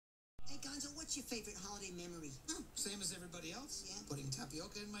Hey, Gonzo, what's your favorite holiday memory? Same as everybody else. Yeah? Putting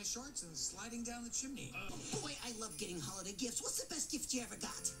tapioca in my shorts and sliding down the chimney. Boy, I love getting holiday gifts. What's the best gift you ever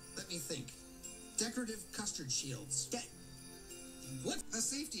got? Let me think. Decorative custard shields. What? A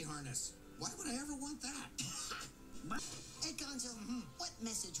safety harness. Why would I ever want that? Hey, Gonzo, what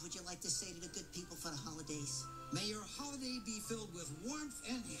message would you like to say to the good people for the holidays? May your holiday be filled with warmth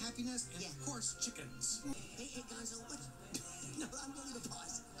and happiness and, Yeah. of course, chickens. Hey, Gonzo, what? No, I'm going to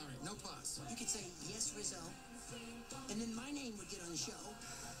pause. All right, no pause. You could say, yes, Rizzo, and then my name would get on the show.